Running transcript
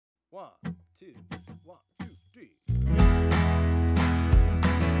One, two, 3.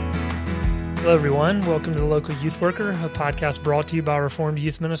 Hello, everyone. Welcome to The Local Youth Worker, a podcast brought to you by Reformed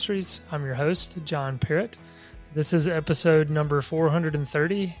Youth Ministries. I'm your host, John Parrott. This is episode number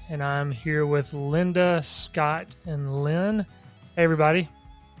 430, and I'm here with Linda, Scott, and Lynn. Hey, everybody.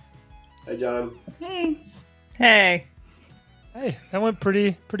 Hey, John. Hey. Hey, that went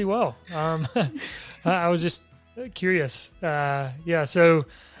pretty well. I was just curious. So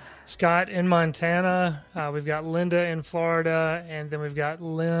Scott in Montana, we've got Linda in Florida, and then we've got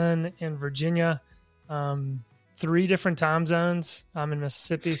Lynn in Virginia. 3 different time zones. I'm in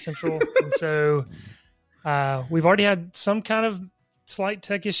Mississippi Central. And so we've already had some kind of slight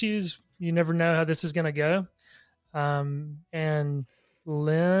tech issues. You never know how this is going to go. And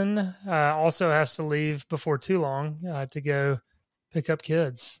Lynn also has to leave before too long to go pick up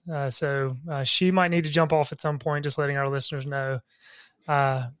kids. So she might need to jump off at some point, just letting our listeners know.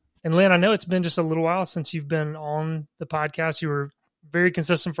 And Lynn, I know it's been just a little while since you've been on the podcast. You were very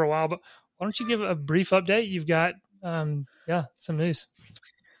consistent for a while, but why don't you give a brief update? You've got, some news.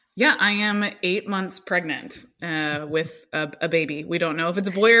 Yeah, I am 8 months pregnant with a baby. We don't know if it's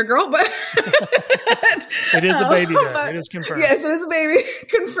a boy or a girl, but it is a baby, though. It is confirmed. Yes, it is a baby,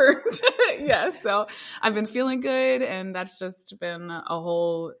 confirmed. Yeah, so I've been feeling good, and that's just been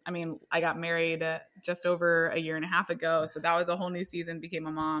I got married just over a year and a half ago, so that was a whole new season. Became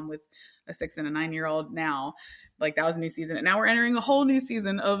a mom with a 6 and a 9-year-old now. Like, that was a new season, and now we're entering a whole new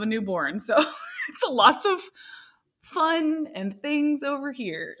season of a newborn. So it's lots of fun and things over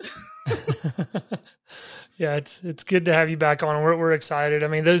here. Yeah, it's good to have you back on. We're excited. I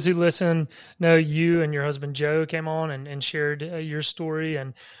mean, those who listen know you and your husband Joe came on and shared your story.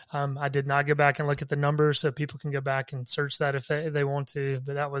 And I did not go back and look at the numbers, so people can go back and search that if they want to.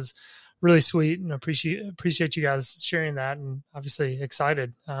 But that was really sweet, and appreciate you guys sharing that. And obviously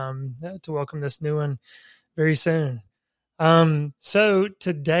excited to welcome this new one very soon. So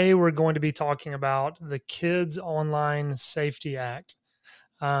today we're going to be talking about the Kids Online Safety Act.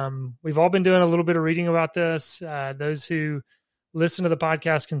 We've all been doing a little bit of reading about this. Those who listen to the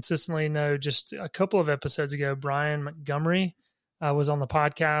podcast consistently know just a couple of episodes ago, Brian Montgomery was on the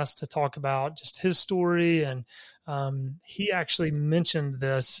podcast to talk about just his story. And he actually mentioned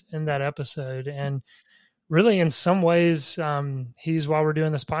this in that episode. And really, in some ways, he's why we're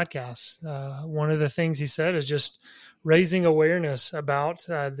doing this podcast. One of the things he said is just raising awareness about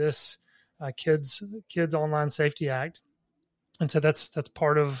this Kids Online Safety Act. And so that's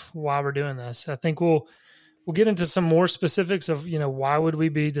part of why we're doing this. I think we'll get into some more specifics of, why would we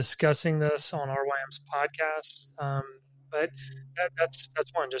be discussing this on RYM's podcast. But that's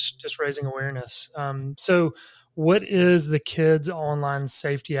one, just raising awareness. So what is the Kids Online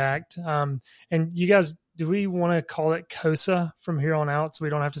Safety Act? And you guys, do we want to call it KOSA from here on out so we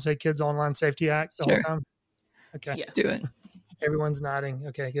don't have to say Kids Online Safety Act the whole time? Okay. Yes. Do it. Everyone's nodding.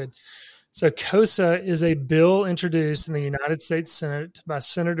 Okay, good. So KOSA is a bill introduced in the United States Senate by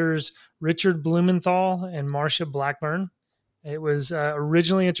Senators Richard Blumenthal and Marsha Blackburn. It was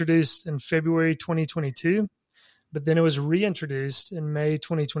originally introduced in February 2022, but then it was reintroduced in May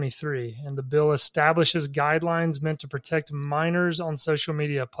 2023. And the bill establishes guidelines meant to protect minors on social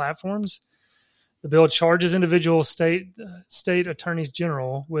media platforms. The bill charges individual state attorneys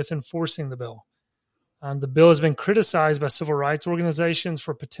general with enforcing the bill. The bill has been criticized by civil rights organizations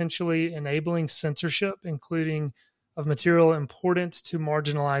for potentially enabling censorship, including of material important to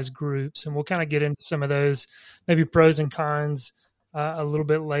marginalized groups. And we'll kind of get into some of those, maybe pros and cons, a little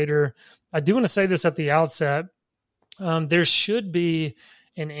bit later. I do want to say this at the outset. There should be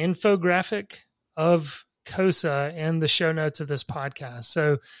an infographic of KOSA in the show notes of this podcast.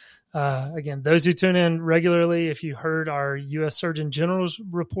 So again, those who tune in regularly, if you heard our U.S. Surgeon General's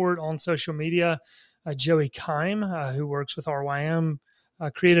report on social media, Joey Keim, who works with RYM,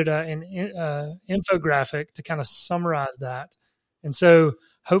 created an infographic to kind of summarize that. And so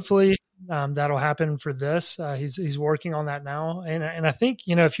hopefully that'll happen for this. He's working on that now. And I think,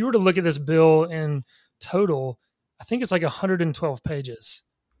 if you were to look at this bill in total, I think it's like 112 pages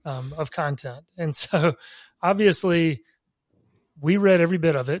of content. And so obviously we read every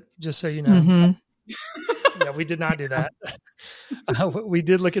bit of it, just so you know. Mm-hmm. Yeah, we did not do that. We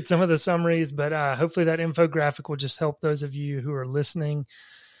did look at some of the summaries, but hopefully that infographic will just help those of you who are listening.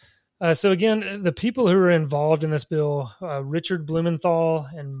 So again, the people who are involved in this bill, Richard Blumenthal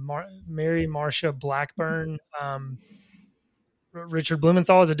and Mary Marsha Blackburn. Richard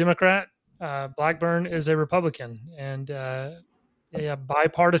Blumenthal is a Democrat. Blackburn is a Republican. And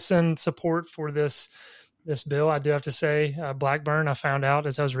bipartisan support for this bill. I do have to say, Blackburn, I found out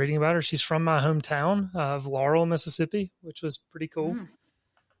as I was reading about her, she's from my hometown of Laurel, Mississippi, which was pretty cool.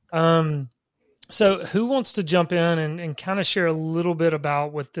 So who wants to jump in and kind of share a little bit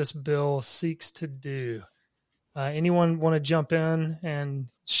about what this bill seeks to do? Anyone want to jump in and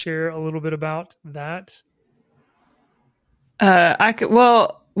share a little bit about that? I could.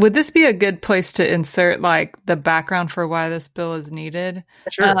 Well, would this be a good place to insert like the background for why this bill is needed?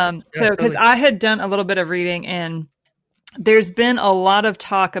 Sure. So, because I had done a little bit of reading, and there's been a lot of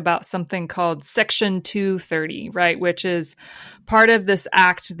talk about something called Section 230, right? Which is part of this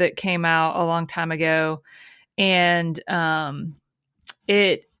act that came out a long time ago, and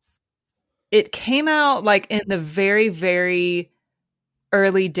it came out like in the very, very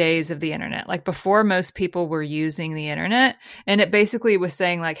early days of the internet, like before most people were using the internet. And it basically was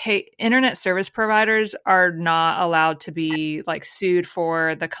saying like, hey, internet service providers are not allowed to be like sued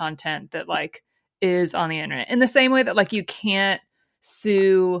for the content that like is on the internet, in the same way that like you can't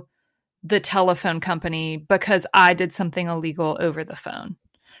sue the telephone company because I did something illegal over the phone.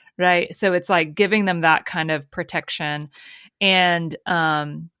 Right. So it's like giving them that kind of protection. And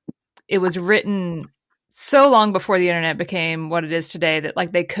it was written so long before the internet became what it is today that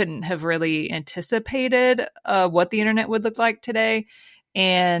like they couldn't have really anticipated what the internet would look like today.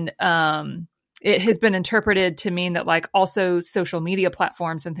 And it has been interpreted to mean that like also social media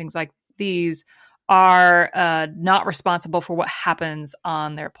platforms and things like these are not responsible for what happens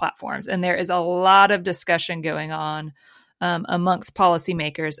on their platforms. And there is a lot of discussion going on amongst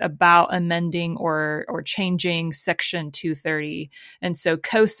policymakers about amending or changing Section 230. And so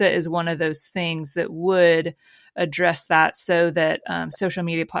KOSA is one of those things that would address that so that social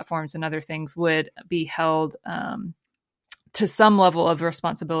media platforms and other things would be held to some level of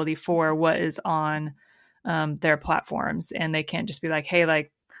responsibility for what is on their platforms. And they can't just be like, hey,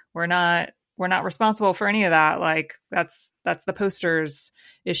 like, we're not responsible for any of that. Like that's the poster's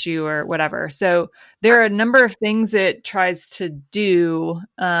issue or whatever. So there are a number of things it tries to do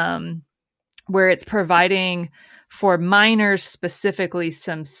where it's providing for minors specifically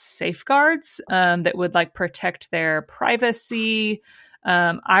some safeguards that would like protect their privacy.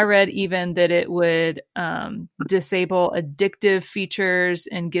 I read even that it would disable addictive features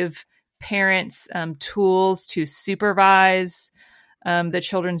and give parents tools to supervise the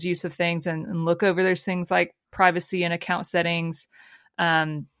children's use of things and look over those things like privacy and account settings,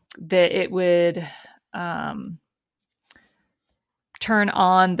 that it would turn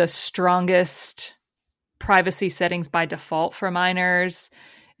on the strongest privacy settings by default for minors.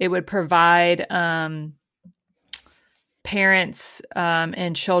 It would provide parents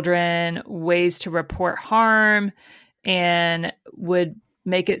and children ways to report harm, and would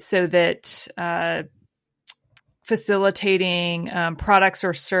make it so that facilitating products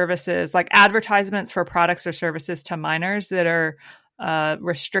or services, like advertisements for products or services to minors that are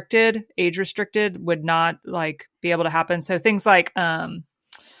age restricted, would not like be able to happen. So things like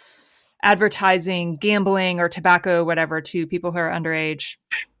advertising gambling or tobacco, whatever, to people who are underage,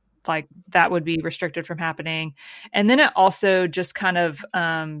 like that would be restricted from happening. And then it also just kind of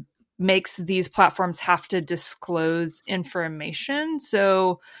makes these platforms have to disclose information.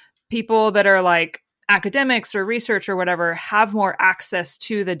 So people that are like academics or research or whatever have more access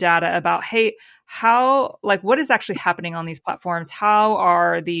to the data about, hey, how, like, what is actually happening on these platforms? How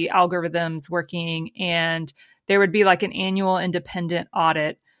are the algorithms working? And there would be like an annual independent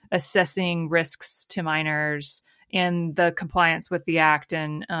audit assessing risks to minors and the compliance with the act,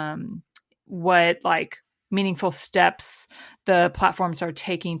 and what like meaningful steps the platforms are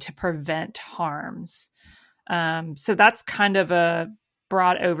taking to prevent harms. So that's kind of a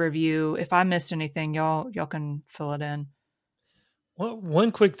broad overview. If I missed anything, y'all can fill it in. Well,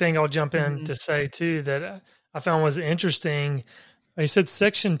 one quick thing I'll jump in to say too that I found was interesting. I said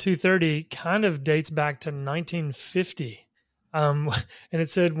Section 230 kind of dates back to 1950. And it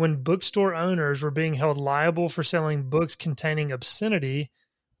said when bookstore owners were being held liable for selling books containing obscenity,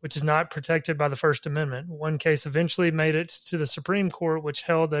 which is not protected by the First Amendment. One case eventually made it to the Supreme Court, which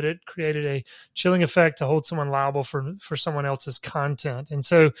held that it created a chilling effect to hold someone liable for someone else's content. And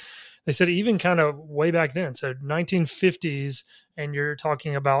so they said even kind of way back then, so 1950s, and you're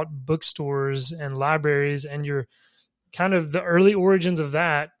talking about bookstores and libraries, and you're kind of the early origins of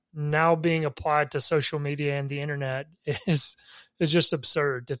that now being applied to social media and the internet is just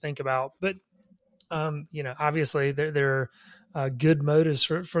absurd to think about. But, obviously there are good motives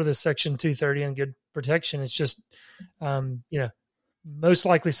for the Section 230 and good protection. It's just, most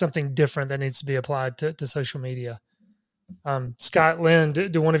likely something different that needs to be applied to social media. Scott, Lynn,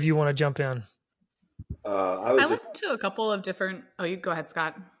 do one of you want to jump in? I listened to a couple of different. Oh, you go ahead,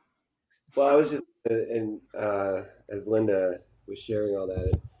 Scott. Well, I was just, as Linda was sharing all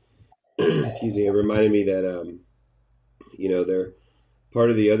that, excuse me, it reminded me that, part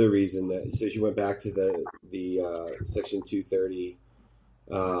of the other reason that, so she went back to the Section 230,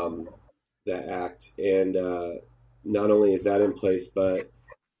 that act, and not only is that in place, but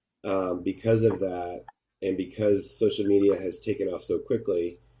because of that, and because social media has taken off so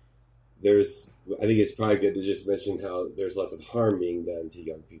quickly, I think it's probably good to just mention how there's lots of harm being done to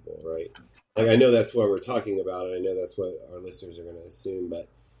young people, right? Like, I know that's what we're talking about, and I know that's what our listeners are going to assume, but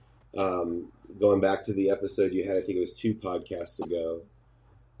going back to the episode you had, I think it was 2 podcasts ago,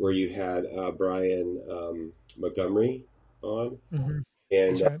 where you had Brian Montgomery on. Mm-hmm.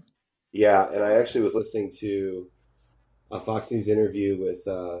 And That's right. and I actually was listening to a Fox News interview with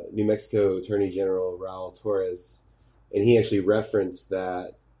New Mexico Attorney General Raul Torres, and he actually referenced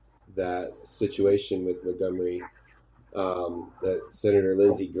that situation with Montgomery that Senator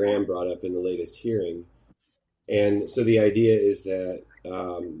Lindsey Graham brought up in the latest hearing. And so the idea is that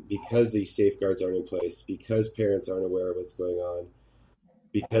because these safeguards aren't in place, because parents aren't aware of what's going on,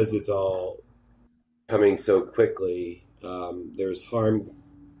 because it's all coming so quickly, there's harm,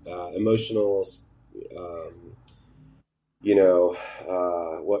 emotional,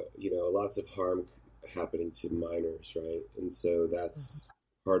 lots of harm happening to minors, right? And so that's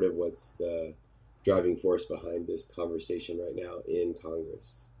part of what's the driving force behind this conversation right now in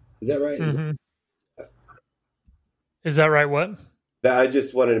Congress. Is that right? Mm-hmm. Is that right? What? I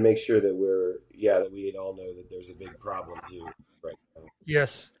just wanted to make sure that that we all know that there's a big problem too right now.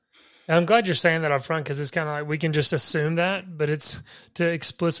 Yes. And I'm glad you're saying that up front, because it's kind of like we can just assume that, but it's to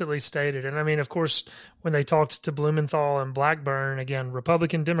explicitly state it. And I mean, of course, when they talked to Blumenthal and Blackburn, again,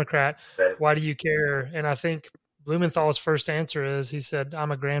 Republican, Democrat, Right. Why do you care? And I think Blumenthal's first answer is, he said,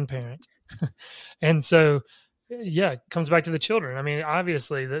 I'm a grandparent. And so, yeah, it comes back to the children. I mean,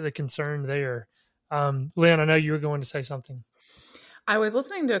 obviously the concern there. Lynn, I know you were going to say something. I was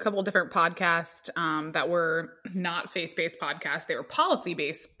listening to a couple of different podcasts that were not faith-based podcasts. They were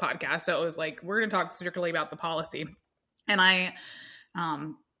policy-based podcasts. So it was like, we're going to talk strictly about the policy. And I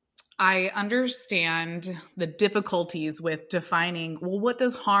understand the difficulties with defining, well, what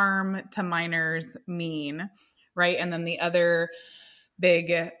does harm to minors mean, right? And then the other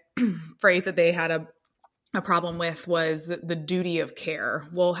big phrase that they had a problem with was the duty of care.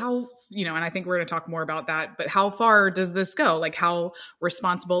 Well, how, and I think we're going to talk more about that, but how far does this go? Like, how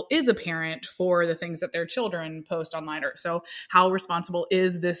responsible is a parent for the things that their children post online? Or so how responsible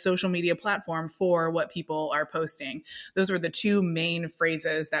is this social media platform for what people are posting? Those were the 2 main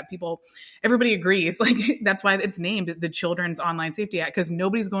phrases that everybody agrees. Like, that's why it's named the Children's Online Safety Act, because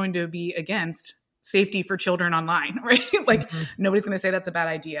nobody's going to be against safety for children online, right? Like, nobody's going to say that's a bad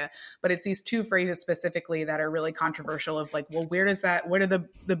idea, but it's these 2 phrases specifically that are really controversial of like, well, what are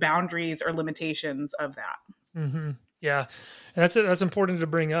the boundaries or limitations of that? Mm-hmm. Yeah. And that's important to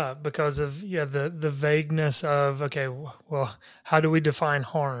bring up because of, the vagueness of, okay, well, how do we define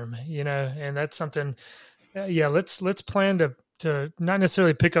harm? And that's something, let's plan to not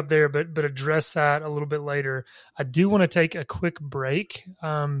necessarily pick up there, but address that a little bit later. I do want to take a quick break.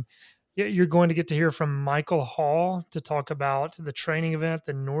 You're going to get to hear from Michael Hall to talk about the training event,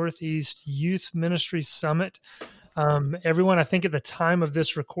 the Northeast Youth Ministry Summit. Everyone, I think at the time of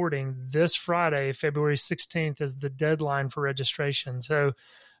this recording, this Friday, February 16th, is the deadline for registration. So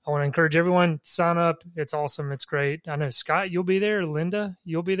I want to encourage everyone, sign up. It's awesome. It's great. I know, Scott, you'll be there. Linda,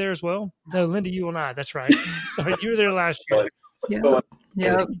 you'll be there as well. No, Linda, you will not. That's right. Sorry, you were there last year. Yep.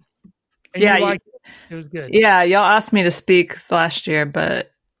 And you liked it. It was good. Yeah, y'all asked me to speak last year, but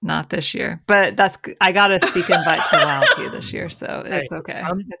not this year. But I got a speak invite to WildKey this year, so it's okay.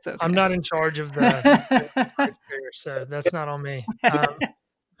 It's okay. I'm not in charge of the so that's not on me.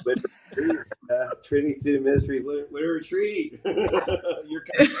 Trinity Student Ministries, what a retreat. You're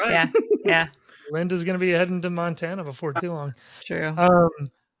kind of right. Yeah. Linda's going to be heading to Montana before too long. True. All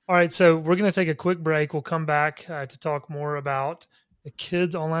right, so we're going to take a quick break. We'll come back to talk more about the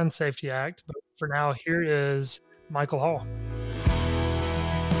Kids Online Safety Act. But for now, here is Michael Hall.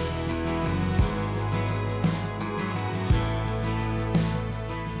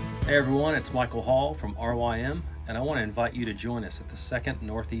 Hey everyone, it's Michael Hall from RYM, and I want to invite you to join us at the 2nd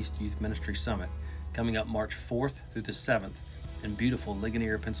Northeast Youth Ministry Summit, coming up March 4th through the 7th in beautiful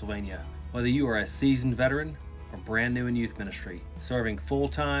Ligonier, Pennsylvania. Whether you are a seasoned veteran or brand new in youth ministry, serving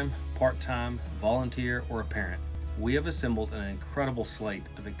full-time, part-time, volunteer, or a parent, we have assembled an incredible slate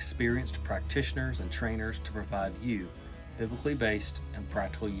of experienced practitioners and trainers to provide you biblically based and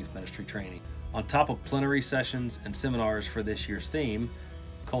practical youth ministry training. On top of plenary sessions and seminars for this year's theme,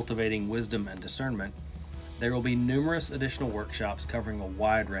 Cultivating Wisdom and Discernment, there will be numerous additional workshops covering a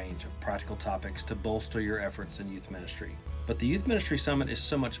wide range of practical topics to bolster your efforts in youth ministry. But the Youth Ministry Summit is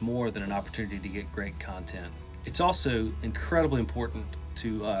so much more than an opportunity to get great content. It's also incredibly important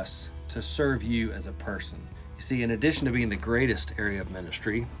to us to serve you as a person. You see, in addition to being the greatest area of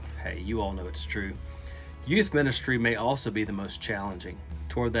ministry, hey, you all know it's true, youth ministry may also be the most challenging.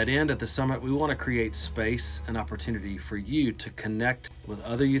 Toward that end, at the summit, we want to create space and opportunity for you to connect with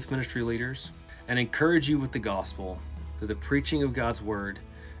other youth ministry leaders and encourage you with the gospel through the preaching of God's word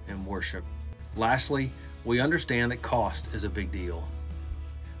and worship. Lastly, we understand that cost is a big deal.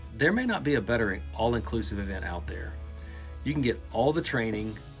 There may not be a better all-inclusive event out there. You can get all the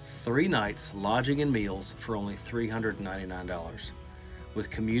training, 3 nights, lodging, and meals for only $399, with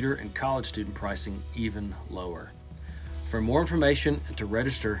commuter and college student pricing even lower. For more information and to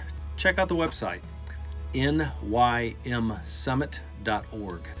register, check out the website,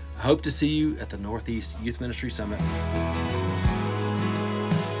 nymsummit.org. I hope to see you at the Northeast Youth Ministry Summit.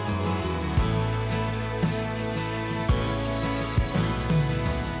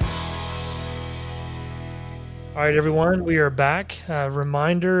 All right, everyone, we are back.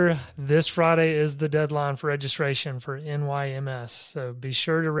 Reminder, this Friday is the deadline for registration for NYMS, so be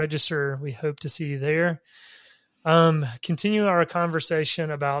sure to register. We hope to see you there. Continue our conversation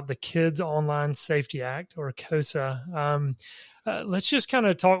about the Kids Online Safety Act, or KOSA. Let's just kind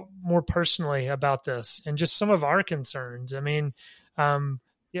of talk more personally about this and just some of our concerns. I mean,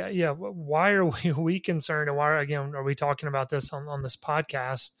 why are we concerned, and why, again, are we talking about this on this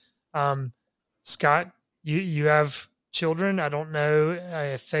podcast? Scott, you have children. I don't know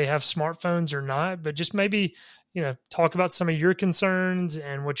if they have smartphones or not, but just maybe, talk about some of your concerns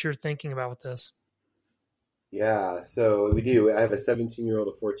and what you're thinking about with this. Yeah, so we do. I have a 17-year-old,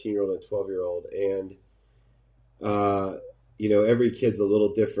 a 14-year-old, and a 12-year-old, and every kid's a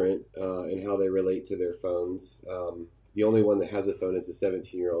little different in how they relate to their phones. The only one that has a phone is the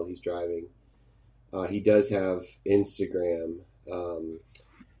 17-year-old. He's driving. He does have Instagram,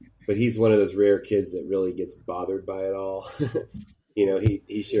 but he's one of those rare kids that really gets bothered by it all.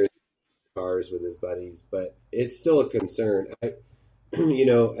 He shares cars with his buddies, but it's still a concern.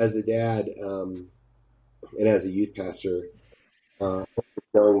 As a dad, and as a youth pastor,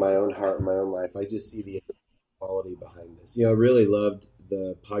 knowing my own heart and my own life, I just see the quality behind this. I really loved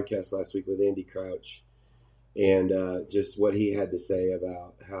the podcast last week with Andy Crouch, and just what he had to say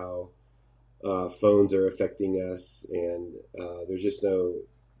about how phones are affecting us. And there's just no,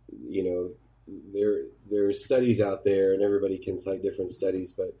 there's studies out there, and everybody can cite different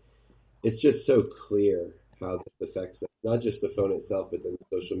studies, but it's just so clear how this affects us, not just the phone itself, but then the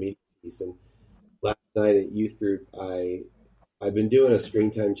social media piece. And last night at youth group, I've been doing a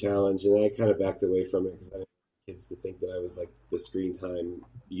screen time challenge, and I kind of backed away from it because I didn't want kids to think that I was like the screen time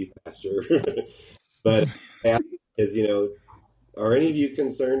youth pastor. But I asked kids, are any of you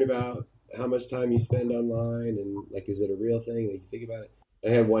concerned about how much time you spend online, and like, is it a real thing? Like, you think about it. I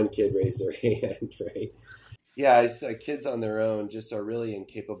had one kid raise their hand, right? Yeah, it's like kids on their own just are really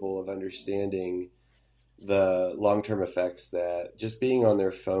incapable of understanding the long-term effects that just being on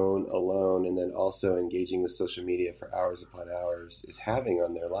their phone alone, and then also engaging with social media for hours upon hours, is having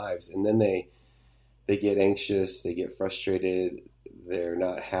on their lives. And then they get anxious, they get frustrated, they're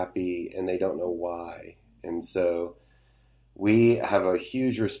not happy, and they don't know why. And so we have a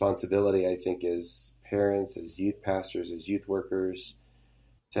huge responsibility, I think, as parents, as youth pastors, as youth workers,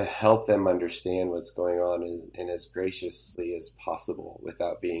 to help them understand what's going on and as graciously as possible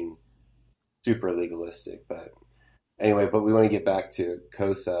without being super legalistic. But anyway, we want to get back to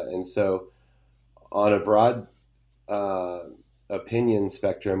KOSA. And so on a broad opinion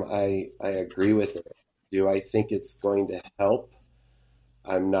spectrum, I agree with it. Do I think it's going to help?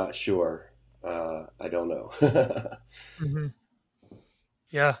 I'm not sure. I don't know. Mm-hmm.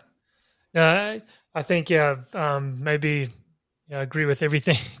 Yeah. I think, maybe I agree with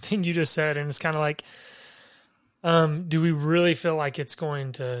everything you just said. And it's kind of like, do we really feel like it's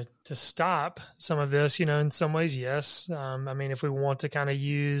going to stop some of this? In some ways, yes. If we want to kind of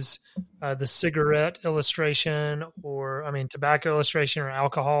use the cigarette illustration, or tobacco illustration, or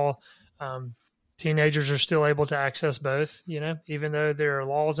alcohol, teenagers are still able to access both, even though there are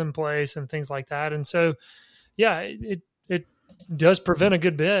laws in place and things like that. And so, yeah, it does prevent a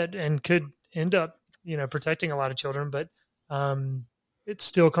good bit and could end up, protecting a lot of children, but it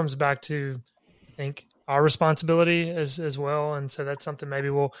still comes back to, I think, our responsibility as well. And so that's something maybe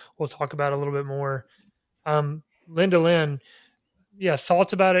we'll talk about a little bit more. Linda Lynn,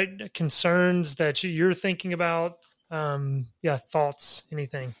 thoughts about it, concerns that you're thinking about? Thoughts,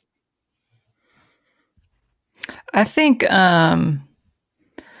 anything? I think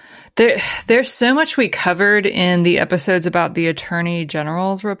there's so much we covered in the episodes about the Attorney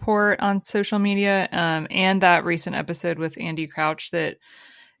General's report on social media, and that recent episode with Andy Crouch, that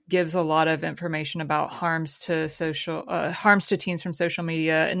gives a lot of information about harms to teens from social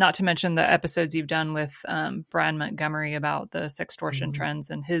media, and not to mention the episodes you've done with Brian Montgomery about the sextortion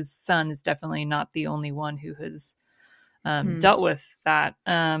trends, and his son is definitely not the only one who has dealt with that.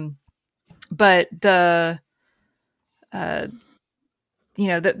 But the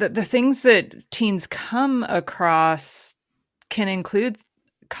the things that teens come across can include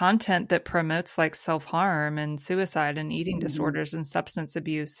content that promotes like self-harm and suicide and eating disorders and substance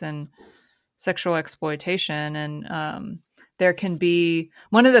abuse and sexual exploitation. And there can be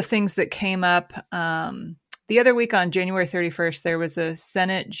one of the things that came up the other week on January 31st, there was a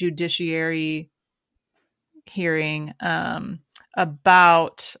Senate Judiciary hearing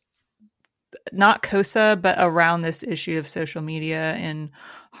about not COSA, but around this issue of social media and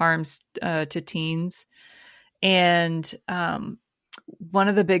harms to teens. And one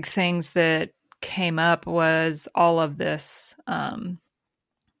of the big things that came up was all of this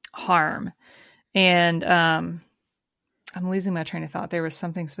harm. And I'm losing my train of thought. There was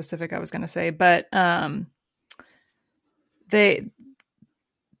something specific I was going to say, but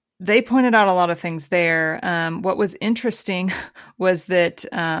they pointed out a lot of things there. What was interesting was that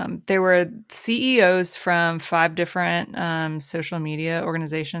there were CEOs from 5 different social media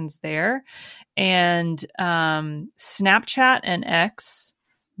organizations there. And Snapchat and X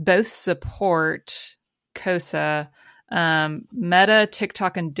both support COSA. Meta,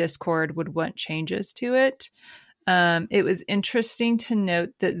 TikTok, and Discord would want changes to it. It was interesting to note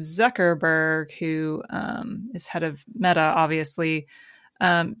that Zuckerberg, who is head of Meta, obviously,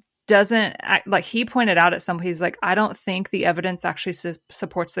 doesn't act, like he pointed out at some point, he's like, I don't think the evidence actually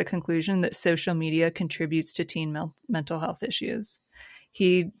supports the conclusion that social media contributes to teen mental health issues.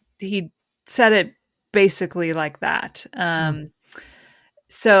 He said it basically like that.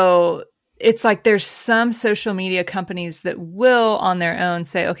 So it's like there's some social media companies that will on their own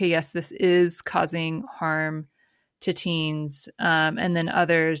say, okay, yes, this is causing harm to teens, and then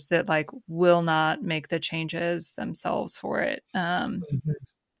others that like will not make the changes themselves for it.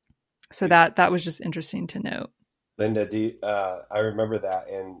 So that was just interesting to note. Linda, I remember that,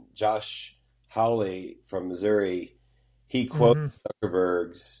 and Josh Hawley from Missouri, he quoted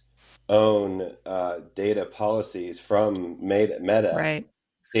Zuckerberg's own data policies from Meta, right,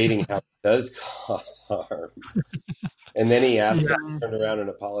 stating how it does cause harm. And then he asked them to turn around and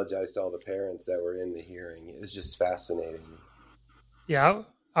apologize to all the parents that were in the hearing. It was just fascinating. Yeah,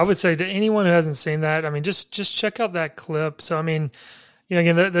 I would say to anyone who hasn't seen that, I mean, just check out that clip. So, I mean,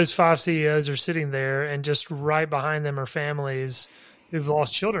 again, those 5 CEOs are sitting there, and just right behind them are families who've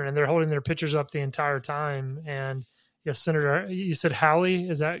lost children, and they're holding their pictures up the entire time. And yes, Senator, you said Hawley,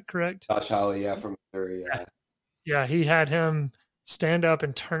 is that correct? Josh Hawley, from Missouri, Yeah, he had him stand up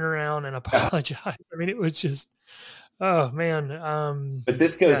and turn around and apologize. I mean, it was just, oh man. But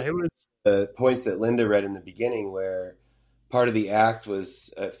this goes to the points that Linda read in the beginning, where part of the act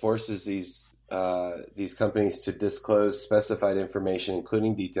was forces these companies to disclose specified information,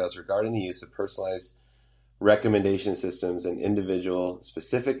 including details regarding the use of personalized recommendation systems and individual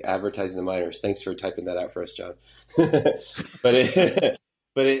specific advertising to minors. Thanks for typing that out for us, John. But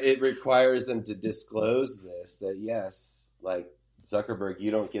it requires them to disclose this, that yes, like Zuckerberg,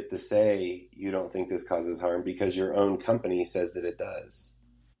 you don't get to say you don't think this causes harm because your own company says that it does.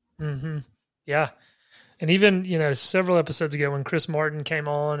 Mm-hmm. Yeah. And even, several episodes ago when Chris Martin came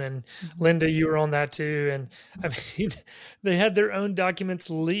on, and Linda, you were on that too. And I mean, they had their own documents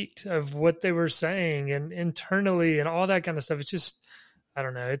leaked of what they were saying and internally and all that kind of stuff. It's just, I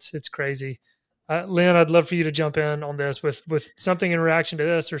don't know. It's crazy. Lynn, I'd love for you to jump in on this with something in reaction to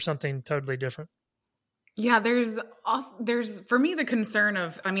this or something totally different. Yeah, there's for me the concern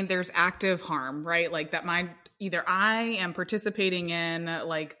of, I mean, there's active harm, right? Like that either I am participating in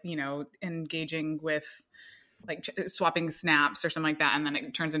like, engaging with like swapping snaps or something like that. And then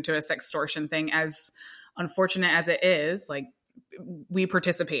it turns into a sextortion thing. As unfortunate as it is, like we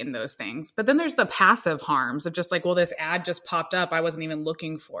participate in those things. But then there's the passive harms of just like, well, this ad just popped up. I wasn't even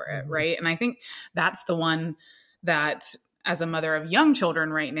looking for it. Right. And I think that's the one that, as a mother of young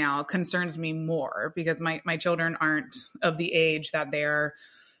children right now, concerns me more, because my children aren't of the age that they're,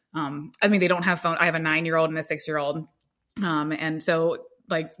 they don't have phone. I have a 9-year-old and a 6-year-old. And so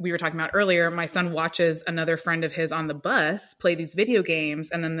like we were talking about earlier, my son watches another friend of his on the bus play these video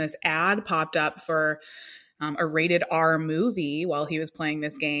games. And then this ad popped up for a rated R movie while he was playing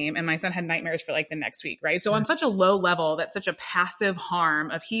this game. And my son had nightmares for like the next week. Right. So on such a low level, that's such a passive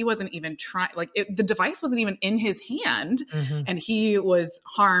harm of he wasn't even trying, like the device wasn't even in his hand and he was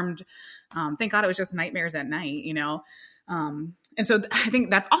harmed. Thank God it was just nightmares at night, And so I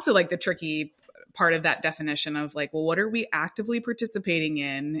think that's also like the tricky part of that definition of like, well, what are we actively participating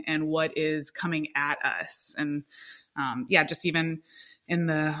in and what is coming at us? And just even in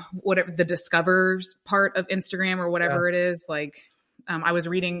the whatever the discovers part of Instagram or whatever it is, like I was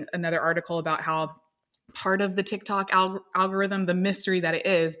reading another article about how part of the TikTok algorithm, the mystery that it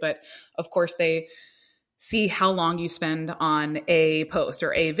is, but of course they see how long you spend on a post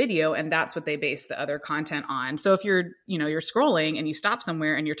or a video, and that's what they base the other content on. So if you're scrolling and you stop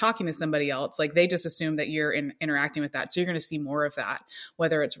somewhere and you're talking to somebody else, like they just assume that you're interacting with that. So you're going to see more of that,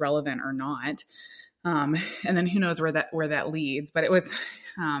 whether it's relevant or not. And then who knows where that leads, but it was,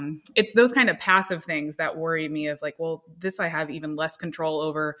 it's those kind of passive things that worry me of like, well, this I have even less control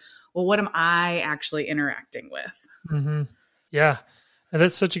over. Well, what am I actually interacting with? Mm-hmm. Yeah. And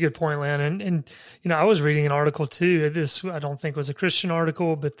that's such a good point, Lan. And I was reading an article too. This, I don't think was a Christian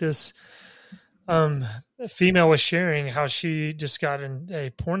article, but this female was sharing how she just got in a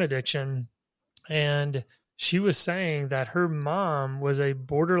porn addiction. And she was saying that her mom was a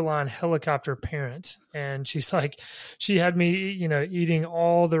borderline helicopter parent. And she's like, she had me, eating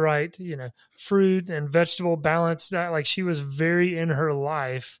all the right, fruit and vegetable balance. Like she was very in her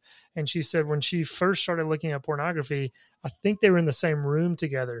life. And she said when she first started looking at pornography, I think they were in the same room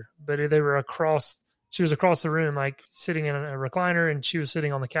together, but she was across the room, like sitting in a recliner and she was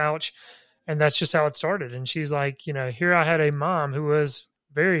sitting on the couch. And that's just how it started. And she's like, here I had a mom who was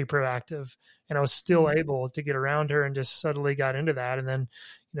very proactive and I was still able to get around her and just subtly got into that. And then,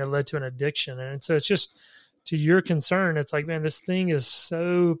 led to an addiction. And so it's just, to your concern, it's like, man, this thing is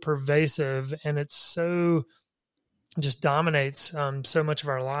so pervasive and it's so just dominates so much of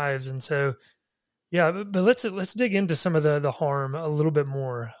our lives. And so, yeah, but let's dig into some of the harm a little bit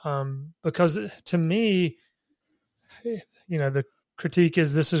more, because to me, the critique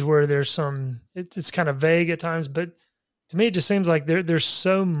is this is where there's it's kind of vague at times, but to me it just seems like there's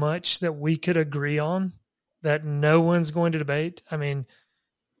so much that we could agree on that no one's going to debate. I mean,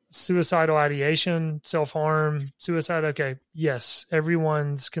 suicidal ideation, self-harm, suicide. Okay, yes,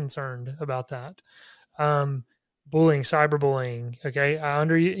 everyone's concerned about that. Bullying, cyberbullying. Okay. I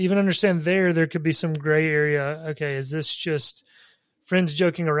even understand there could be some gray area. Okay. Is this just friends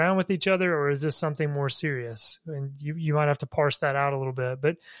joking around with each other or is this something more serious? And you might have to parse that out a little bit,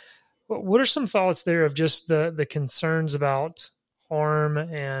 but what are some thoughts there of just the concerns about harm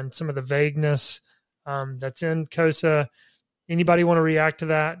and some of the vagueness that's in COSA? Anybody want to react to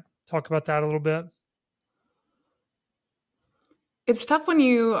that? Talk about that a little bit. It's tough when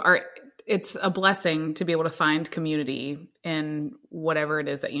it's a blessing to be able to find community in whatever it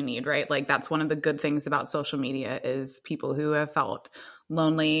is that you need, right? Like that's one of the good things about social media is people who have felt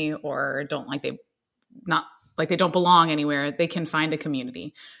lonely or don't belong anywhere. They can find a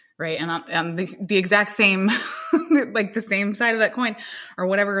community, right? And on the exact same, like the same side of that coin or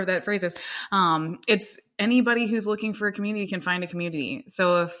whatever that phrase is, it's anybody who's looking for a community can find a community.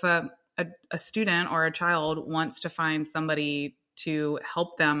 So if a student or a child wants to find somebody to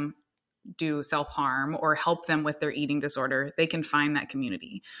help them do self-harm or help them with their eating disorder, they can find that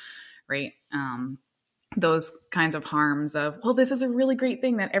community, right? Those kinds of harms of, well, this is a really great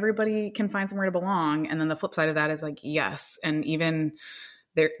thing that everybody can find somewhere to belong. And then the flip side of that is like, yes. And even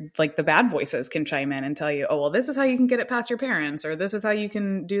they're like the bad voices can chime in and tell you, oh, well, this is how you can get it past your parents, or this is how you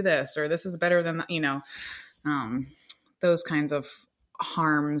can do this, or this is better than, those kinds of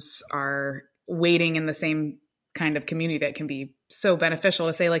harms are waiting in the same kind of community that can be so beneficial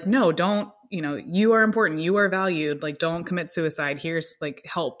to say like, no, don't, you are important. You are valued. Like, don't commit suicide. Here's like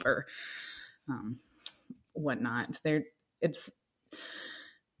help or whatnot. It's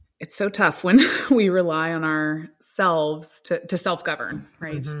so tough when we rely on ourselves to self-govern,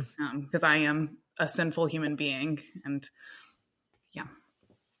 right? Because I am a sinful human being and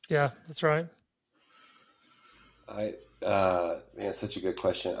yeah, that's right. Man, such a good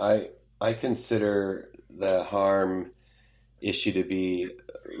question. I consider the harm issue to be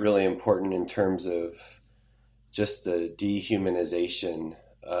really important in terms of just the dehumanization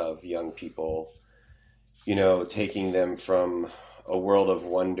of young people, taking them from a world of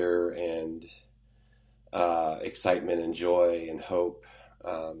wonder and excitement and joy and hope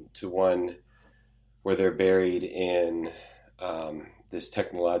to one where they're buried in this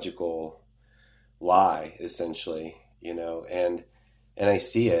technological lie, essentially, and I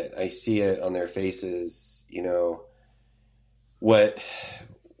see it on their faces,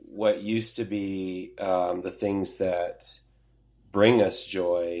 what used to be the things that bring us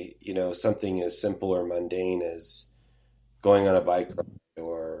joy, something as simple or mundane as going on a bike ride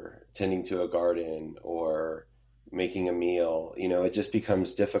or tending to a garden or making a meal, it just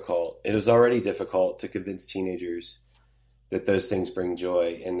becomes difficult. It was already difficult to convince teenagers that those things bring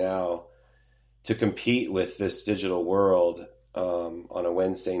joy. And now, to compete with this digital world on a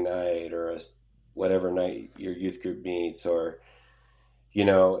Wednesday night or whatever night your youth group meets, or,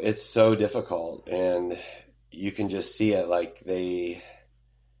 it's so difficult. And you can just see it, like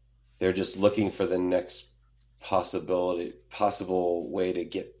they're just looking for the next possible way to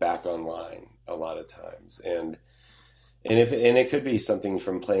get back online a lot of times. And it could be something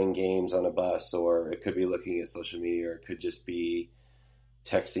from playing games on a bus, or it could be looking at social media, or it could just be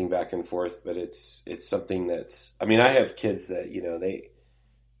texting back and forth. But it's something that's, I have kids that,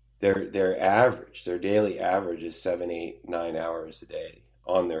 their daily average is 7, 8, 9 hours a day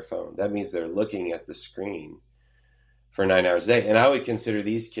on their phone. That means they're looking at the screen for 9 hours a day. And I would consider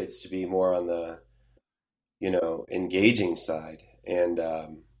these kids to be more on the, engaging side. And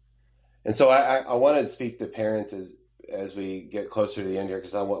so I want to speak to parents as we get closer to the end here,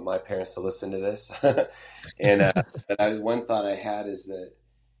 because I want my parents to listen to this. And one thought I had is that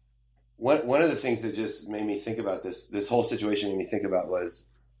one of the things that just made me think about this whole situation made me think about was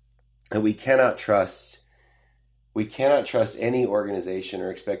that we cannot trust any organization or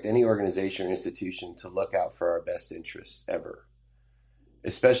expect any organization or institution to look out for our best interests ever,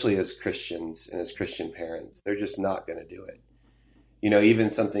 especially as Christians and as Christian parents. They're just not going to do it. Even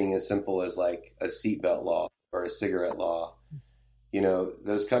something as simple as like a seatbelt law or a cigarette law,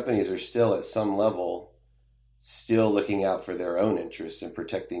 those companies are still at some level still looking out for their own interests and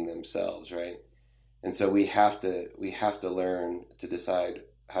protecting themselves, right? And so we have to learn to decide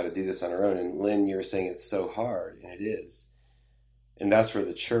how to do this on our own. And Lynn, you were saying it's so hard, and it is. And that's where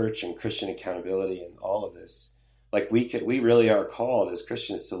the church and Christian accountability and all of this, like we really are called as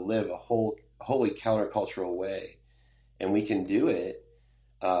Christians to live a wholly countercultural way, and we can do it,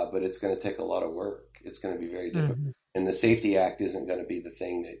 but it's going to take a lot of work. It's going to be very difficult. Mm-hmm. And the Safety Act isn't going to be the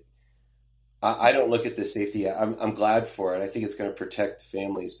thing that I don't look at the Safety Act. I'm glad for it. I think it's going to protect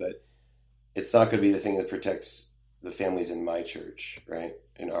families, but it's not going to be the thing that protects the families in my church, right?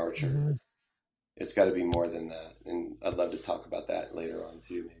 In our church. Mm-hmm. It's got to be more than that. And I'd love to talk about that later on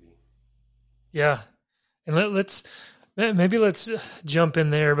too, maybe. Yeah. And let's jump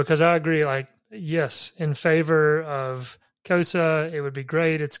in there, because I agree, like, yes, in favor of COSA, it would be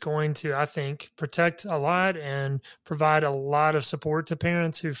great. It's going to, I think, protect a lot and provide a lot of support to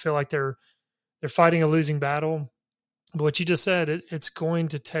parents who feel like they're fighting a losing battle. But what you just said, it's going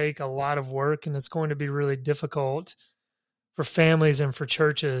to take a lot of work, and it's going to be really difficult for families and for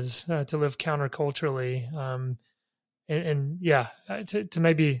churches to live counterculturally. To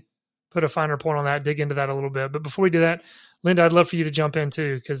maybe put a finer point on that, dig into that a little bit. But before we do that, Linda, I'd love for you to jump in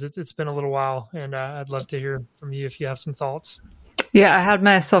too, because it's been a little while, and I'd love to hear from you if you have some thoughts. Yeah, I had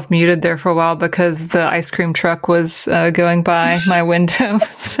myself muted there for a while because the ice cream truck was going by my window.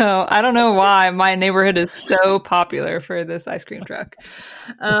 So I don't know why my neighborhood is so popular for this ice cream truck.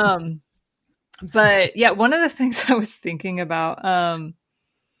 But yeah, one of the things I was thinking about,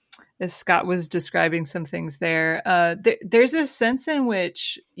 as Scott was describing some things there, there's a sense in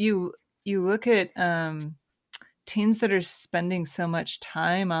which you look at teens that are spending so much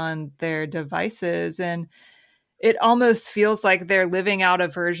time on their devices, and it almost feels like they're living out a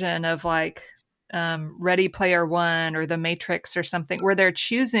version of like Ready Player One or The Matrix or something, where they're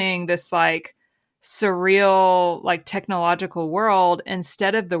choosing this like surreal, like technological world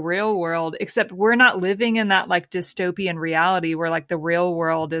instead of the real world, except we're not living in that like dystopian reality where like the real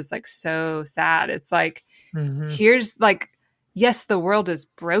world is like so sad. It's like, here's like, yes, the world is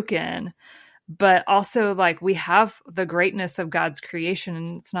broken, but also like we have the greatness of God's creation,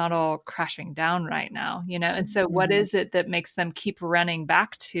 and it's not all crashing down right now, And so what is it that makes them keep running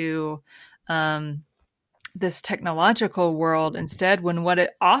back to this technological world instead, when what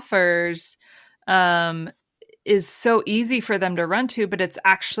it offers is so easy for them to run to, but it's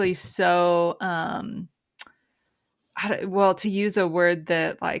actually so, to use a word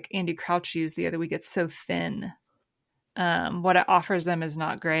that like Andy Crouch used the other week, it's so thin. What it offers them is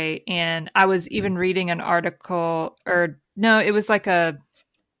not great. And I was even reading an article, it was like a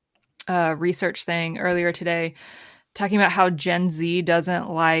research thing earlier today, talking about how Gen Z doesn't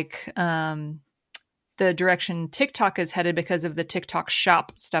like the direction TikTok is headed because of the TikTok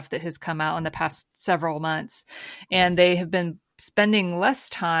shop stuff that has come out in the past several months. And they have been spending less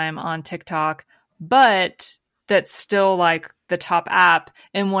time on TikTok, but that's still like the top app.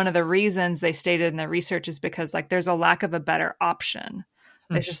 And one of the reasons they stated in the research is because like there's a lack of a better option.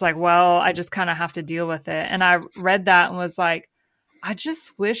 It's just like, well, I just kind of have to deal with it. And I read that and was like, I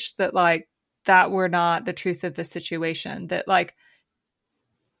just wish that like that were not the truth of the situation, that like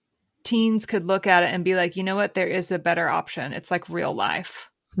teens could look at it and be like, you know what, there is a better option. It's like real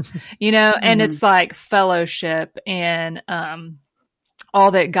life, and it's like fellowship and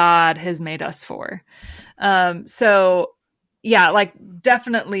all that God has made us for. So yeah, like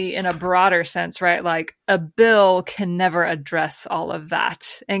definitely in a broader sense, right? Like a bill can never address all of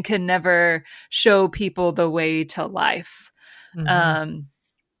that and can never show people the way to life. But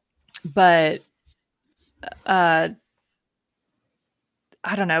I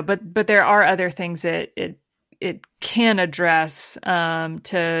don't know, but there are other things that it can address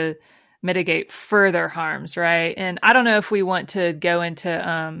to mitigate further harms, right? And I don't know if we want to go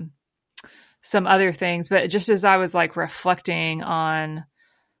into some other things, but just as I was like reflecting on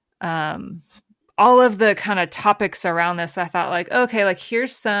all of the kind of topics around this, I thought like, okay, like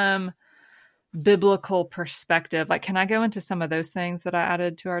here's some biblical perspective. Like, can I go into some of those things that I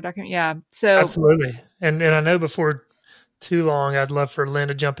added to our document? Yeah. So absolutely. And I know before too long, I'd love for Lynn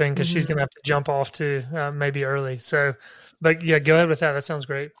to jump in because she's going to have to jump off too, maybe early. So, but yeah, go ahead with that. That sounds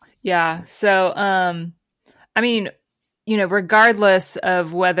great. Yeah. So, I mean, you know, regardless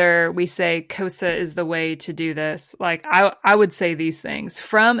of whether we say COSA is the way to do this, like I would say these things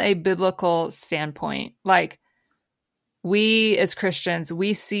from a biblical standpoint. Like we as Christians,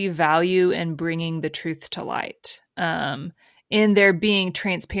 we see value in bringing the truth to light, in there being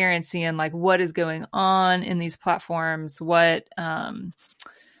transparency and like what is going on in these platforms, how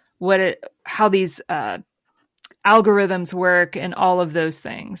these algorithms work and all of those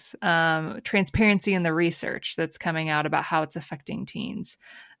things, transparency in the research that's coming out about how it's affecting teens.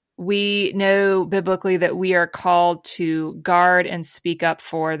 We know biblically that we are called to guard and speak up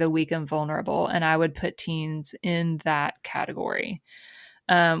for the weak and vulnerable, and I would put teens in that category.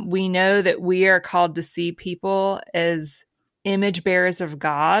 We know that we are called to see people as image bearers of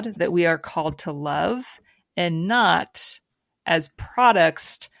God, that we are called to love, and not as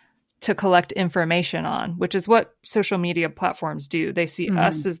products to collect information on, which is what social media platforms do. They see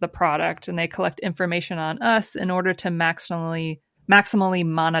us as the product and they collect information on us in order to maximally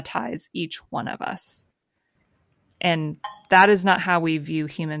monetize each one of us. And that is not how we view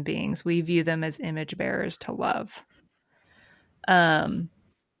human beings. We view them as image bearers to love. And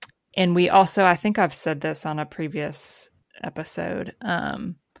we also, I think I've said this on a previous episode,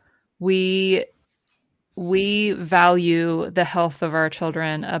 we value the health of our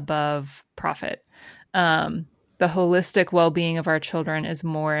children above profit. The holistic well-being of our children is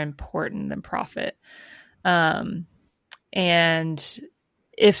more important than profit. And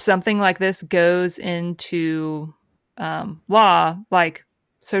if something like this goes into law, like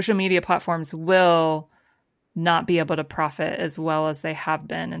social media platforms will not be able to profit as well as they have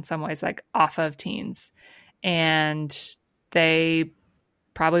been in some ways, like off of teens. And they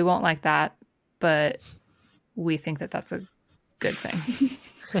probably won't like that, but we think that that's a good thing.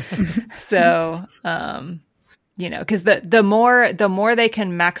 So, you know, because the more they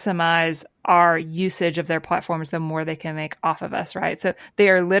can maximize our usage of their platforms, the more they can make off of us, right? So they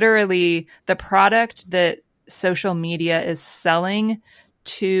are literally the product that social media is selling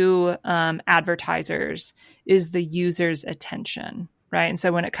to advertisers is the user's attention, right? And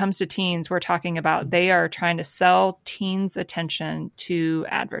so when it comes to teens, we're talking about they are trying to sell teens' attention to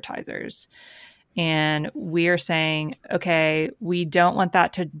advertisers. And we are saying, okay, we don't want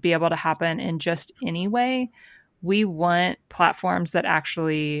that to be able to happen in just any way. We want platforms that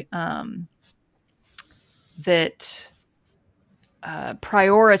actually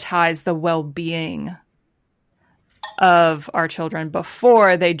prioritize the well-being of our children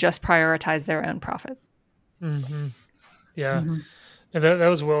before they just prioritize their own profit. Mm-hmm. Yeah. Mm-hmm. That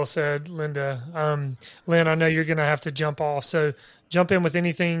was well said, Linda. Lynn, I know you're going to have to jump off, so jump in with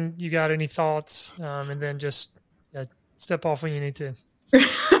anything you got, any thoughts, and then just step off when you need to.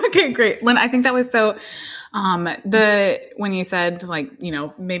 Okay, great. Lynn, I think that was so, when you said like, you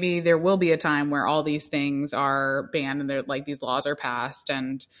know, maybe there will be a time where all these things are banned and they're like, these laws are passed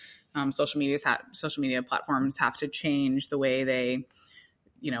and, social media platforms have to change the way they,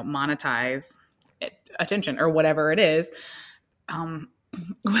 you know, monetize attention or whatever it is. None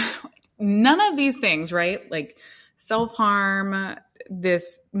of these things, right? Like self-harm,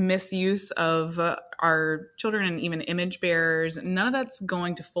 this misuse of our children and even image bearers, none of that's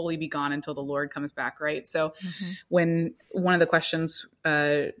going to fully be gone until the Lord comes back, right? So when one of the questions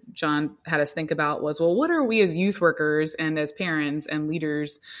John had us think about was, well, what are we as youth workers and as parents and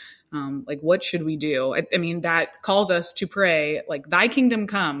leaders, like what should we do? I mean, that calls us to pray, like thy kingdom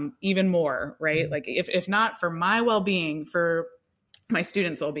come even more, right? Like if not for my well-being, for my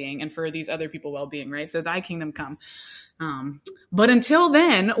students' well-being and for these other people well-being, right? So thy kingdom come. But until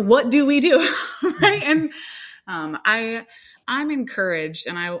then, what do we do? Right. And, I'm encouraged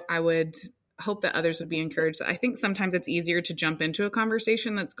and I would hope that others would be encouraged. I think sometimes it's easier to jump into a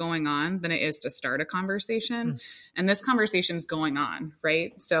conversation that's going on than it is to start a conversation. And this conversation's going on,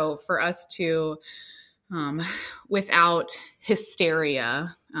 right? So for us to, without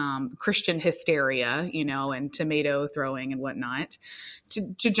hysteria, Christian hysteria, and tomato throwing and whatnot,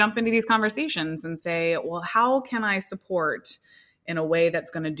 to jump into these conversations and say, well, how can I support in a way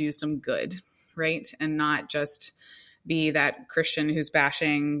that's going to do some good, right? And not just be that Christian who's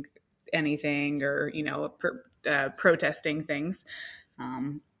bashing anything or, protesting things.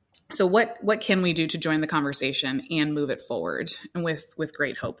 So what can we do to join the conversation and move it forward, and with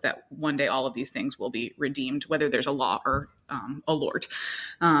great hope that one day all of these things will be redeemed, whether there's a law or a Lord.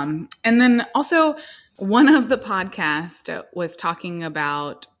 And then also one of the podcasts was talking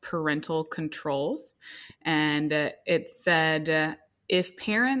about parental controls, and it said, if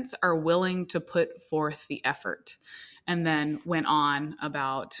parents are willing to put forth the effort, and then went on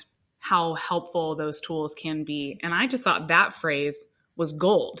about how helpful those tools can be. And I just thought that phrase was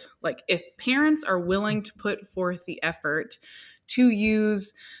gold. Like, if parents are willing to put forth the effort to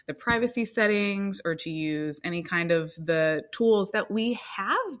use the privacy settings or to use any kind of the tools that we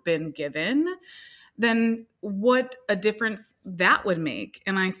have been given, then what a difference that would make.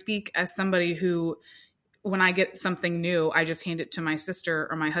 And I speak as somebody who, when I get something new, I just hand it to my sister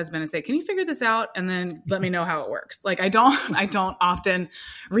or my husband and say, can you figure this out? And then let me know how it works. Like, I don't often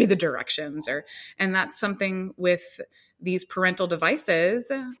read the directions, and that's something with these parental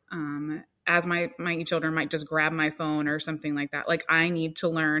devices. As my children might just grab my phone or something like that. Like, I need to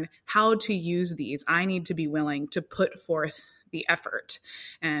learn how to use these. I need to be willing to put forth the effort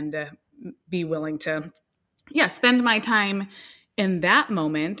and be willing to, spend my time in that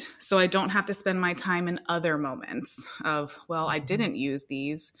moment, so I don't have to spend my time in other moments of, well, I didn't use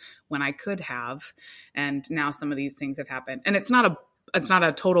these when I could have, and now some of these things have happened. And it's not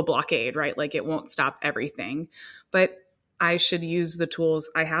a total blockade, right? Like, it won't stop everything, but I should use the tools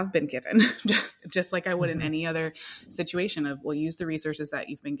I have been given, just like I would in any other situation of, well, use the resources that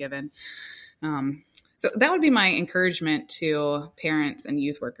you've been given. So that would be my encouragement to parents and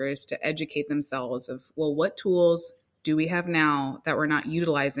youth workers, to educate themselves of, well, what tools do we have now that we're not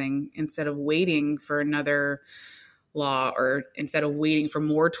utilizing, instead of waiting for another law, or instead of waiting for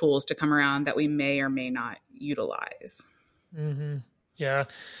more tools to come around that we may or may not utilize. Mm-hmm. Yeah.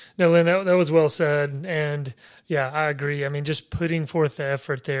 No, Lynn, that was well said. And yeah, I agree. I mean, just putting forth the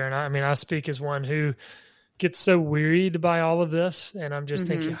effort there. And I speak as one who gets so wearied by all of this. And I'm just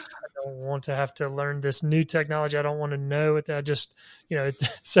thinking, I don't want to have to learn this new technology. I don't want to know it. I just,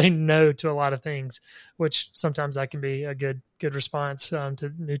 say no to a lot of things, which sometimes that can be a good response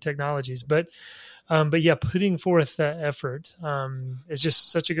to new technologies. But yeah, putting forth that effort is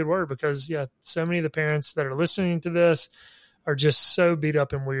just such a good word, because so many of the parents that are listening to this are just so beat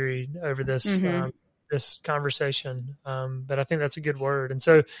up and wearied over this this conversation. But I think that's a good word. And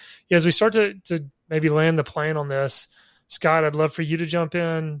so, as we start to maybe land the plane on this, Scott, I'd love for you to jump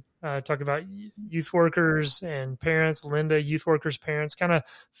in, talk about youth workers and parents. Linda, youth workers, parents, kind of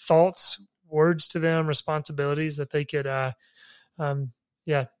thoughts, words to them, responsibilities that they could,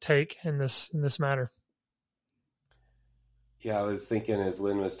 take in this matter. Yeah, I was thinking as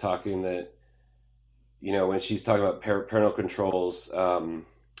Lynn was talking that, when she's talking about parental controls,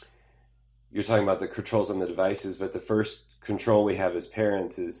 you're talking about the controls on the devices, but the first control we have as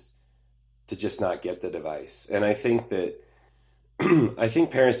parents is to just not get the device. And I think that,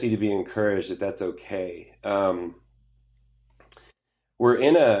 parents need to be encouraged that that's okay.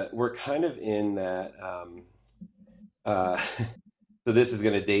 We're kind of in that, so this is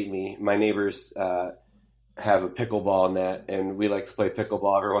going to date me. My neighbors have a pickleball net, and we like to play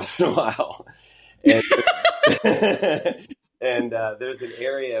pickleball every once in a while. And there's an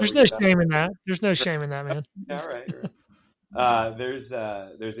area. There's no shame in that. There's no shame in that, man. All right. There's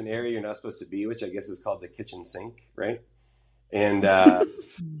an area you're not supposed to be, which I guess is called the kitchen sink, right? And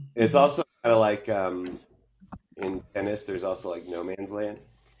it's also kind of like in tennis, there's also like no man's land.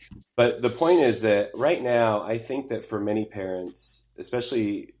 But the point is that right now, I think that for many parents,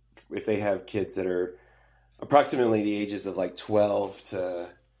 especially if they have kids that are approximately the ages of like 12 to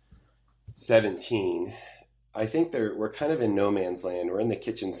 17, I think we're kind of in no man's land. We're in the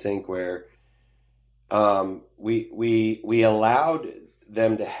kitchen sink where we allowed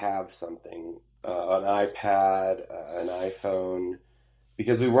them to have something, an iPad, an iPhone,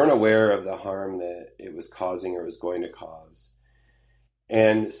 because we weren't aware of the harm that it was causing or was going to cause.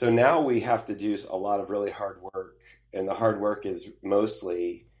 And so now we have to do a lot of really hard work, and the hard work is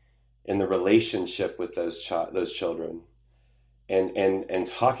mostly in the relationship with those children. And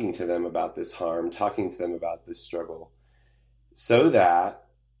talking to them about this harm, talking to them about this struggle, so that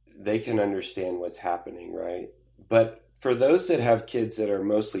they can understand what's happening, right? But for those that have kids that are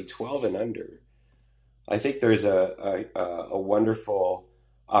mostly 12 and under, I think there's a wonderful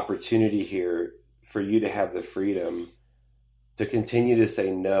opportunity here for you to have the freedom to continue to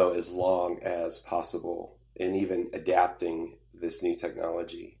say no as long as possible, and even adapting this new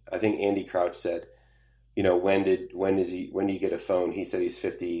technology. I think Andy Crouch said, you know, when do you get a phone? He said he's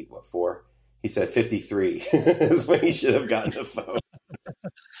 54? He said 53 is when he should have gotten a phone.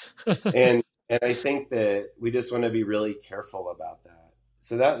 and I think that we just want to be really careful about that.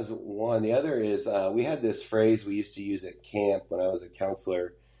 So that was one. The other is we had this phrase we used to use at camp when I was a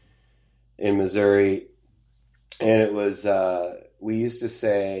counselor in Missouri, and it was we used to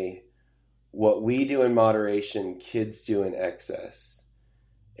say, what we do in moderation, kids do in excess.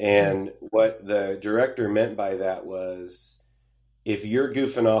 And what the director meant by that was, if you're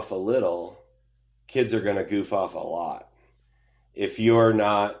goofing off a little, kids are going to goof off a lot. If you're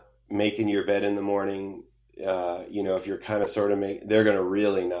not making your bed in the morning, if you're kind of sort of they're going to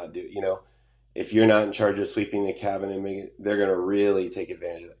really not do, if you're not in charge of sweeping the cabin they're going to really take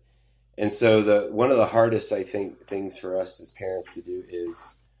advantage of it. And so one of the hardest, I think, things for us as parents to do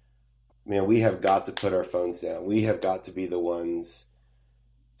is, man, we have got to put our phones down. We have got to be the ones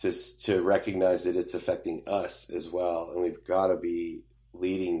to recognize that it's affecting us as well. And we've got to be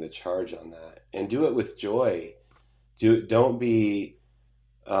leading the charge on that, and do it with joy. Don't be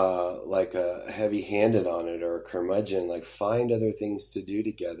like a heavy-handed on it or a curmudgeon. Like, find other things to do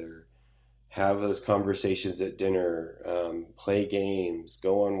together. Have those conversations at dinner, play games,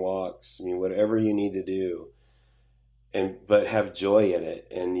 go on walks. I mean, whatever you need to do, but have joy in it,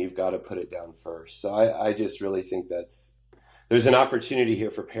 and you've got to put it down first. So I just really think there's an opportunity here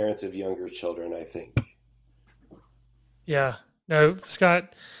for parents of younger children, I think. Yeah, no,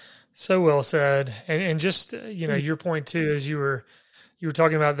 Scott, so well said. And just, your point too, is you were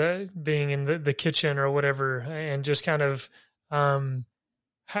talking about being in the kitchen or whatever, and just kind of,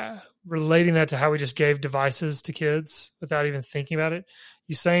 relating that to how we just gave devices to kids without even thinking about it.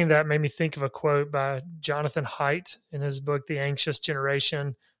 You saying that made me think of a quote by Jonathan Haidt in his book, The Anxious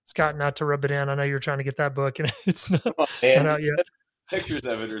Generation. Scott, not to rub it in, I know you're trying to get that book, and it's not out yet. Pictures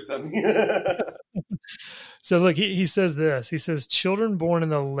of it or something. So look, he says this. He says, children born in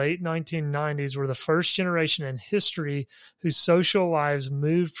the late 1990s were the first generation in history whose social lives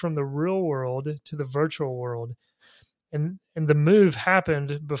moved from the real world to the virtual world. And the move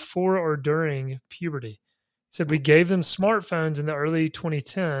happened before or during puberty. He said, we gave them smartphones in the early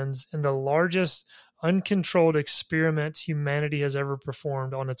 2010s, and the largest uncontrolled experiment humanity has ever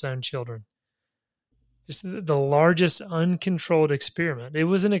performed on its own children. Just the largest uncontrolled experiment. It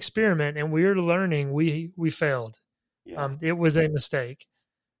was an experiment, and we're learning we failed. Yeah. It was a mistake.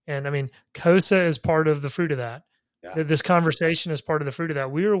 And I mean, COSA is part of the fruit of that. Yeah. This conversation is part of the fruit of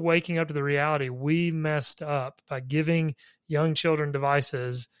that. We were waking up to the reality we messed up by giving young children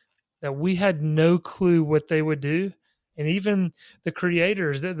devices that we had no clue what they would do. And even the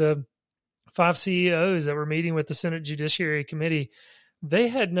creators, the 5 CEOs that were meeting with the Senate Judiciary Committee, they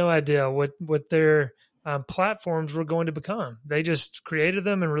had no idea what their platforms were going to become. They just created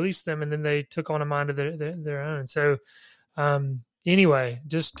them and released them, and then they took on a mind of their own. So anyway,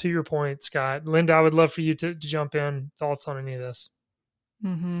 just to your point, Scott, Linda, I would love for you to jump in. Thoughts on any of this?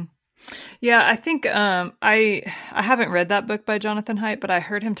 Mm-hmm. Yeah, I think I haven't read that book by Jonathan Haidt, but I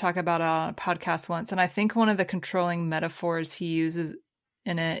heard him talk about it on a podcast once. And I think one of the controlling metaphors he uses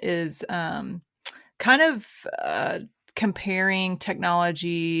in it is kind of comparing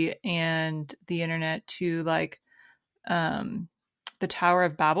technology and the internet to like the Tower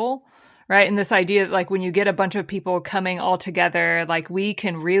of Babel. Right. And this idea that like when you get a bunch of people coming all together, like we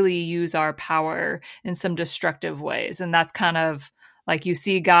can really use our power in some destructive ways. And that's kind of like you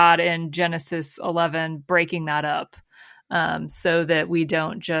see God in Genesis 11 breaking that up so that we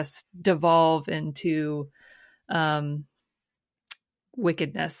don't just devolve into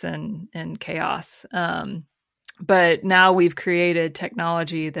wickedness and chaos. But now we've created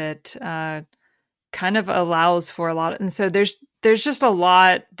technology that kind of allows for a lot. And so there's just a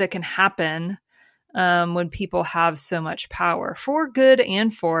lot that can happen when people have so much power, for good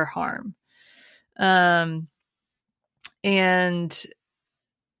and for harm. And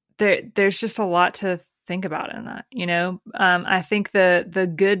there's just a lot to think about in that, I think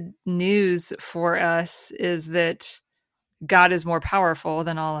the good news for us is that God is more powerful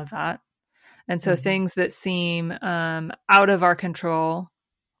than all of that. And so things that seem out of our control,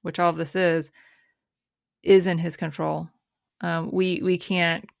 which all of this is in his control. We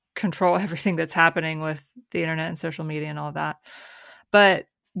can't control everything that's happening with the internet and social media and all that, but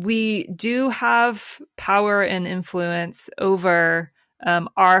we do have power and influence over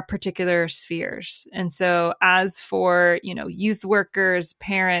our particular spheres. And so as for, youth workers,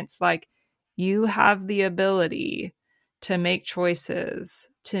 parents, like, you have the ability to make choices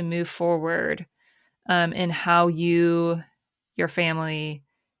to move forward in how your family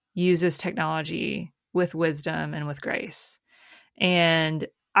uses technology with wisdom and with grace. And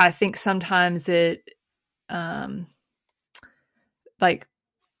I think sometimes it, like,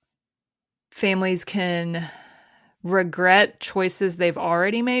 families can regret choices they've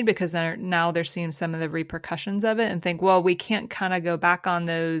already made because now they're seeing some of the repercussions of it and think, well, we can't kind of go back on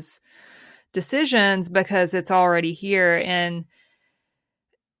those decisions because it's already here.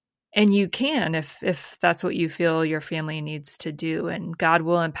 And you can, if that's what you feel your family needs to do, and God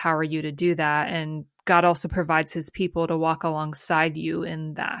will empower you to do that. And God also provides his people to walk alongside you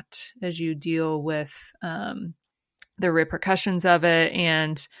in that as you deal with the repercussions of it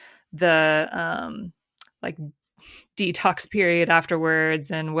and the like detox period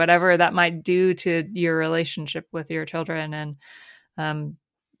afterwards and whatever that might do to your relationship with your children, and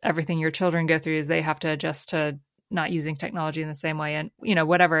everything your children go through is they have to adjust to not using technology in the same way, and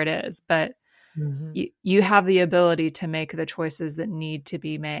whatever it is. But you have the ability to make the choices that need to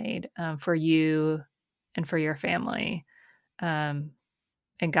be made for you and for your family, and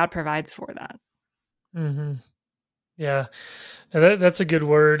God provides for that. Mm-hmm. Yeah, that's a good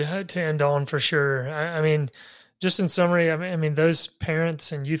word to end on for sure. I mean, just in summary, I mean, those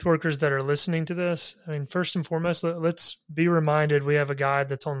parents and youth workers that are listening to this, I mean, first and foremost, let's be reminded we have a God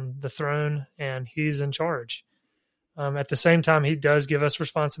that's on the throne and he's in charge. At the same time, he does give us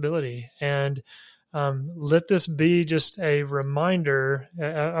responsibility, and let this be just a reminder.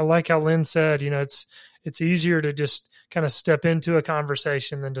 I like how Lynn said, it's easier to just kind of step into a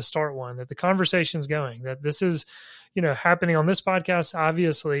conversation than to start one, that the conversation's going, that this is, happening on this podcast.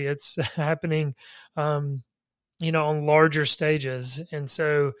 Obviously it's happening, on larger stages. And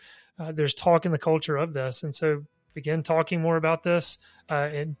so there's talk in the culture of this. And so begin talking more about this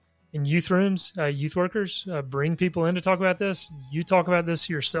in youth rooms, youth workers, bring people in to talk about this. You talk about this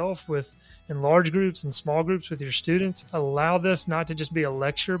yourself in large groups and small groups with your students. Allow this not to just be a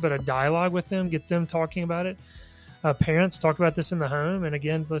lecture, but a dialogue with them. Get them talking about it. Parents, talk about this in the home. And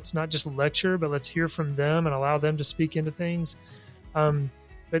again, let's not just lecture, but let's hear from them and allow them to speak into things.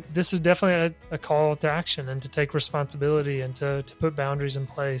 But this is definitely a call to action and to take responsibility and to put boundaries in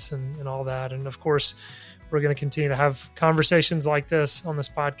place and all that. And of course, we're going to continue to have conversations like this on this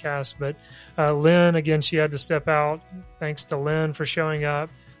podcast. But Lynn, again, she had to step out. Thanks to Lynn for showing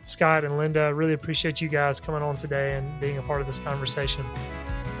up. Scott and Linda, really appreciate you guys coming on today and being a part of this conversation.